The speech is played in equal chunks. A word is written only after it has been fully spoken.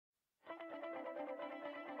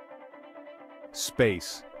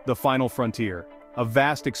Space, the final frontier, a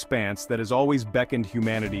vast expanse that has always beckoned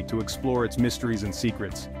humanity to explore its mysteries and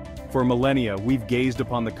secrets. For millennia, we've gazed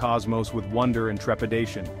upon the cosmos with wonder and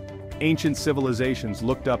trepidation. Ancient civilizations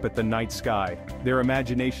looked up at the night sky, their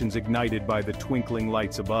imaginations ignited by the twinkling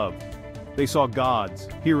lights above. They saw gods,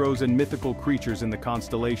 heroes and mythical creatures in the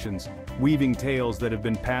constellations, weaving tales that have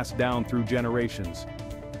been passed down through generations.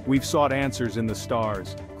 We've sought answers in the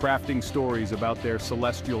stars, crafting stories about their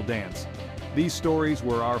celestial dance. These stories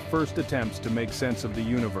were our first attempts to make sense of the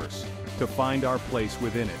universe, to find our place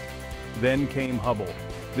within it. Then came Hubble.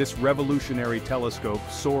 This revolutionary telescope,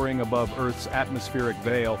 soaring above Earth's atmospheric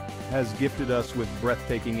veil, has gifted us with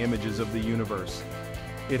breathtaking images of the universe.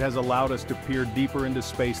 It has allowed us to peer deeper into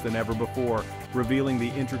space than ever before, revealing the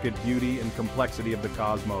intricate beauty and complexity of the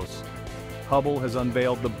cosmos. Hubble has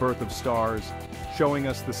unveiled the birth of stars, showing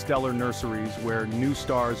us the stellar nurseries where new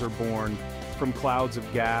stars are born from clouds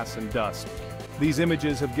of gas and dust. These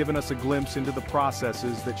images have given us a glimpse into the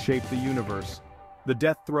processes that shape the universe, the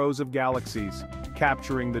death throes of galaxies,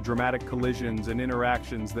 capturing the dramatic collisions and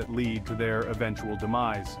interactions that lead to their eventual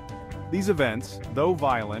demise. These events, though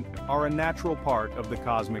violent, are a natural part of the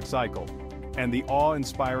cosmic cycle, and the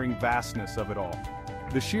awe-inspiring vastness of it all.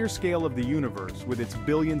 The sheer scale of the universe, with its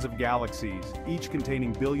billions of galaxies, each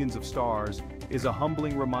containing billions of stars, is a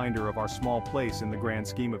humbling reminder of our small place in the grand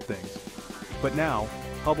scheme of things. But now,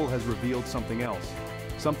 Hubble has revealed something else,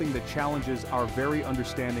 something that challenges our very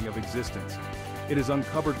understanding of existence. It has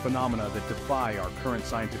uncovered phenomena that defy our current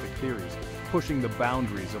scientific theories, pushing the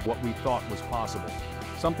boundaries of what we thought was possible,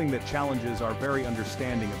 something that challenges our very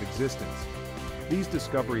understanding of existence. These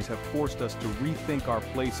discoveries have forced us to rethink our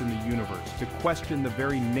place in the universe, to question the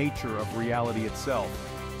very nature of reality itself,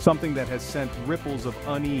 something that has sent ripples of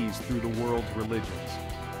unease through the world's religions.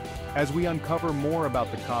 As we uncover more about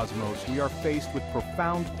the cosmos, we are faced with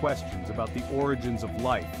profound questions about the origins of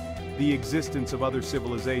life, the existence of other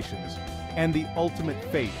civilizations, and the ultimate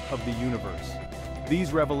fate of the universe.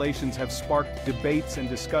 These revelations have sparked debates and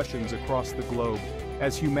discussions across the globe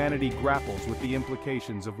as humanity grapples with the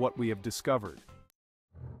implications of what we have discovered.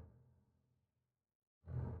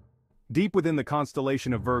 Deep within the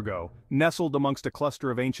constellation of Virgo, nestled amongst a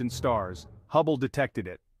cluster of ancient stars, Hubble detected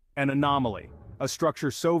it, an anomaly, a structure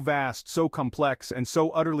so vast, so complex, and so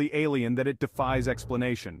utterly alien that it defies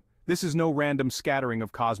explanation. This is no random scattering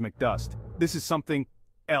of cosmic dust. This is something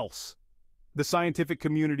else. The scientific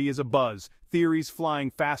community is abuzz, theories flying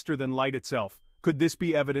faster than light itself. Could this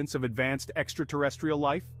be evidence of advanced extraterrestrial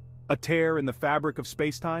life? A tear in the fabric of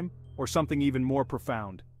spacetime? Or something even more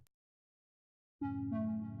profound?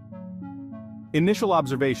 Initial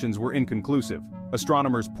observations were inconclusive.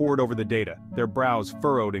 Astronomers pored over the data, their brows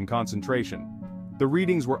furrowed in concentration. The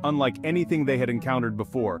readings were unlike anything they had encountered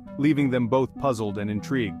before, leaving them both puzzled and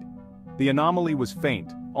intrigued. The anomaly was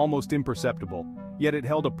faint, almost imperceptible, yet it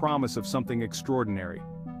held a promise of something extraordinary.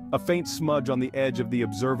 A faint smudge on the edge of the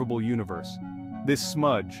observable universe. This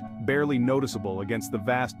smudge, barely noticeable against the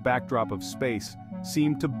vast backdrop of space,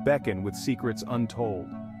 seemed to beckon with secrets untold.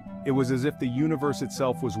 It was as if the universe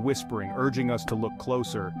itself was whispering, urging us to look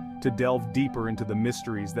closer, to delve deeper into the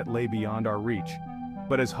mysteries that lay beyond our reach.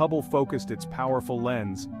 But as Hubble focused its powerful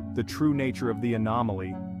lens, the true nature of the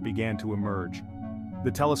anomaly began to emerge.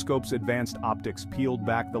 The telescope's advanced optics peeled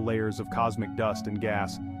back the layers of cosmic dust and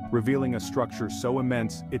gas, revealing a structure so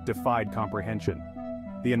immense it defied comprehension.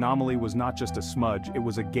 The anomaly was not just a smudge, it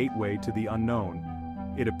was a gateway to the unknown.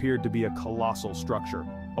 It appeared to be a colossal structure,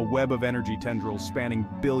 a web of energy tendrils spanning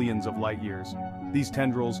billions of light years. These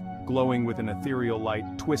tendrils, glowing with an ethereal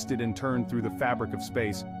light, twisted and turned through the fabric of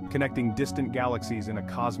space, connecting distant galaxies in a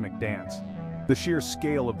cosmic dance. The sheer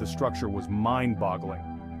scale of the structure was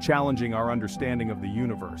mind-boggling, challenging our understanding of the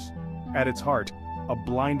universe. At its heart, a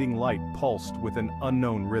blinding light pulsed with an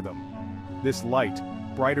unknown rhythm. This light,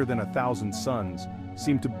 brighter than 1,000 suns,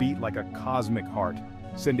 seemed to beat like a cosmic heart,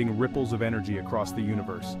 sending ripples of energy across the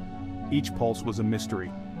universe. Each pulse was a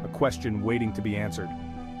mystery, a question waiting to be answered.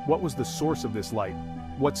 What was the source of this light?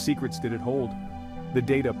 What secrets did it hold? The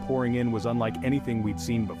data pouring in was unlike anything we'd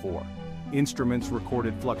seen before. Instruments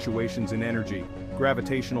recorded fluctuations in energy,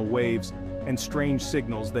 gravitational waves, and strange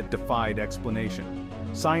signals that defied explanation.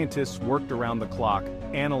 Scientists worked around the clock,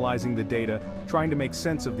 analyzing the data, trying to make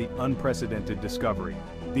sense of the unprecedented discovery.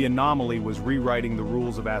 The anomaly was rewriting the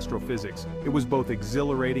rules of astrophysics. It was both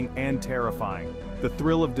exhilarating and terrifying. The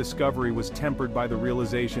thrill of discovery was tempered by the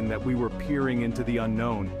realization that we were peering into the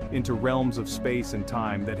unknown, into realms of space and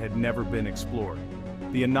time that had never been explored.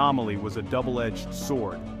 The anomaly was a double-edged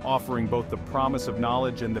sword, offering both the promise of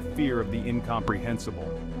knowledge and the fear of the incomprehensible.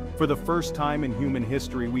 For the first time in human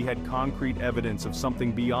history, we had concrete evidence of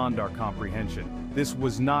something beyond our comprehension. This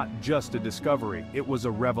was not just a discovery, it was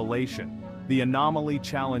a revelation. The anomaly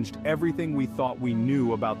challenged everything we thought we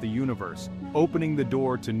knew about the universe, opening the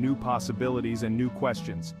door to new possibilities and new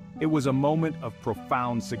questions. It was a moment of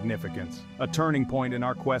profound significance, a turning point in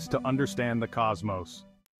our quest to understand the cosmos.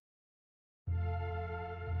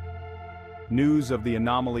 News of the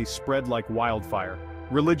anomaly spread like wildfire.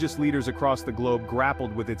 Religious leaders across the globe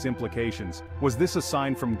grappled with its implications. Was this a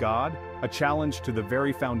sign from God, a challenge to the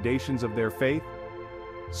very foundations of their faith?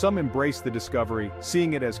 Some embraced the discovery,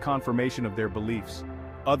 seeing it as confirmation of their beliefs.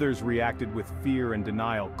 Others reacted with fear and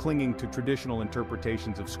denial, clinging to traditional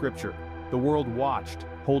interpretations of Scripture. The world watched,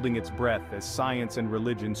 holding its breath as science and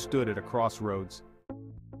religion stood at a crossroads.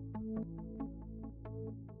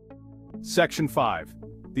 Section 5.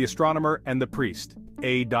 The Astronomer and the Priest,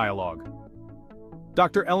 a Dialogue.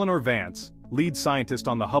 Dr. Eleanor Vance, lead scientist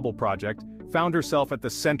on the Hubble project, found herself at the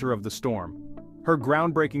center of the storm. Her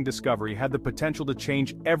groundbreaking discovery had the potential to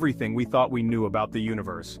change everything we thought we knew about the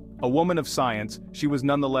universe. A woman of science, she was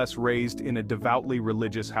nonetheless raised in a devoutly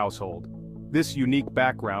religious household. This unique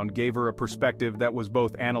background gave her a perspective that was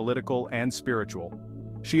both analytical and spiritual.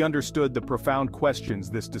 She understood the profound questions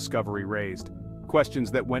this discovery raised, questions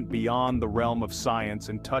that went beyond the realm of science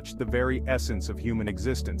and touched the very essence of human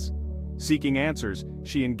existence. Seeking answers,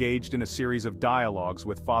 she engaged in a series of dialogues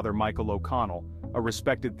with Father Michael O'Connell, a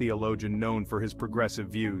respected theologian known for his progressive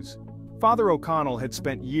views. Father O'Connell had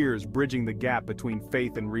spent years bridging the gap between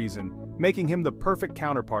faith and reason, making him the perfect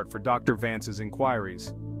counterpart for Dr. Vance's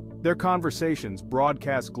inquiries. Their conversations,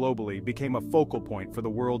 broadcast globally, became a focal point for the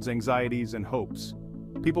world's anxieties and hopes.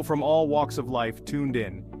 People from all walks of life tuned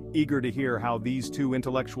in, eager to hear how these two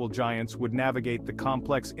intellectual giants would navigate the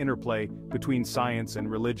complex interplay between science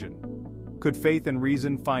and religion. Could faith and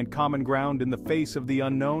reason find common ground in the face of the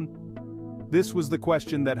unknown? This was the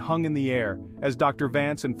question that hung in the air as Dr.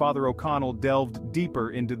 Vance and Father O'Connell delved deeper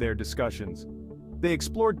into their discussions. They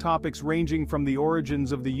explored topics ranging from the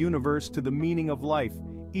origins of the universe to the meaning of life,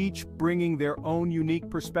 each bringing their own unique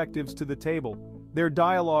perspectives to the table. Their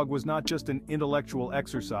dialogue was not just an intellectual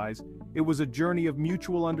exercise, it was a journey of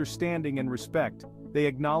mutual understanding and respect. They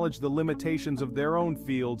acknowledged the limitations of their own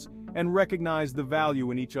fields and recognized the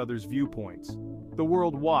value in each other's viewpoints. The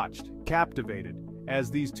world watched, captivated,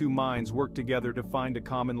 as these two minds worked together to find a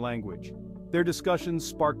common language. Their discussions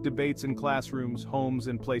sparked debates in classrooms, homes,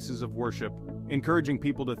 and places of worship, encouraging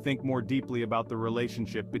people to think more deeply about the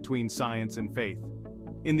relationship between science and faith.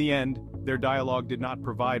 In the end, their dialogue did not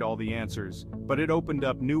provide all the answers, but it opened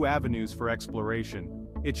up new avenues for exploration.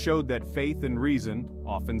 It showed that faith and reason,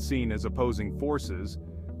 often seen as opposing forces,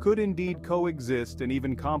 could indeed coexist and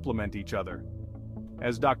even complement each other.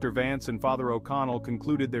 As Dr. Vance and Father O'Connell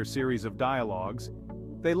concluded their series of dialogues,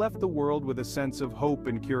 they left the world with a sense of hope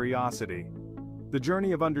and curiosity. The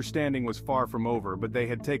journey of understanding was far from over, but they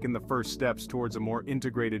had taken the first steps towards a more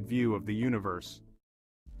integrated view of the universe.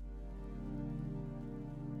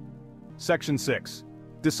 Section 6.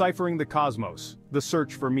 Deciphering the Cosmos, the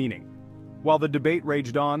Search for Meaning. While the debate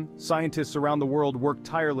raged on, scientists around the world worked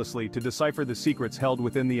tirelessly to decipher the secrets held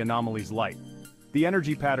within the anomaly's light. The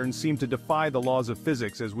energy patterns seemed to defy the laws of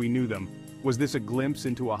physics as we knew them. Was this a glimpse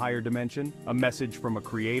into a higher dimension, a message from a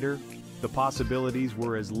creator? The possibilities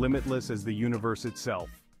were as limitless as the universe itself.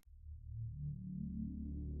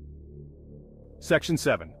 Section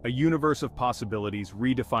 7. A universe of possibilities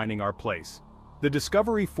redefining our place. The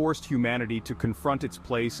discovery forced humanity to confront its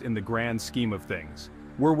place in the grand scheme of things.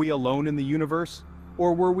 Were we alone in the universe?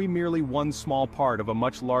 Or were we merely one small part of a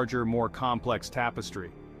much larger, more complex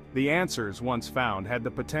tapestry? The answers, once found, had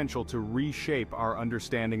the potential to reshape our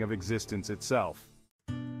understanding of existence itself.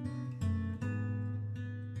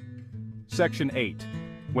 Section 8.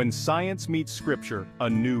 When science meets scripture, a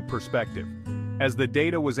new perspective. As the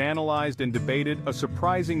data was analyzed and debated, a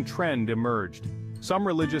surprising trend emerged. Some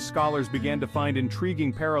religious scholars began to find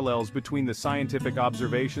intriguing parallels between the scientific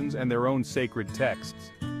observations and their own sacred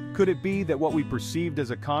texts. Could it be that what we perceived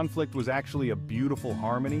as a conflict was actually a beautiful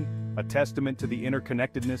harmony, a testament to the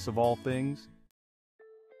interconnectedness of all things?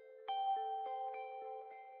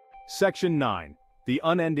 Section 9. The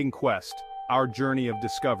Unending Quest, Our Journey of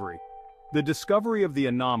Discovery. The discovery of the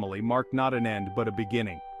anomaly marked not an end but a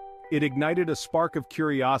beginning. It ignited a spark of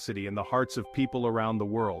curiosity in the hearts of people around the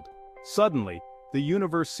world. Suddenly, the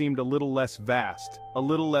universe seemed a little less vast, a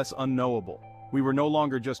little less unknowable. We were no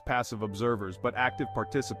longer just passive observers but active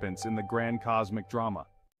participants in the grand cosmic drama.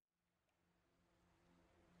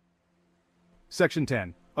 Section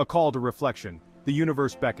 10. A Call to Reflection. The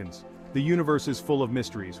Universe Beckons. The universe is full of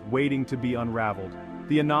mysteries, waiting to be unraveled.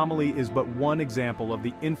 The anomaly is but one example of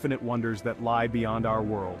the infinite wonders that lie beyond our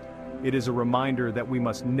world. It is a reminder that we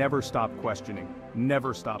must never stop questioning,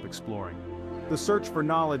 never stop exploring. The search for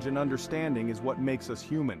knowledge and understanding is what makes us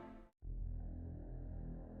human.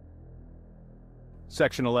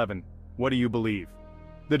 Section 11. What do you believe?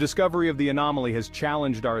 The discovery of the anomaly has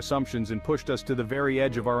challenged our assumptions and pushed us to the very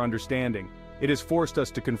edge of our understanding. It has forced us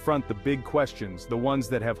to confront the big questions, the ones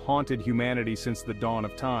that have haunted humanity since the dawn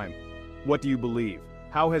of time. What do you believe?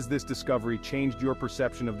 How has this discovery changed your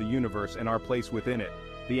perception of the universe and our place within it?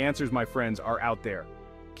 The answers, my friends, are out there.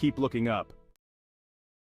 Keep looking up.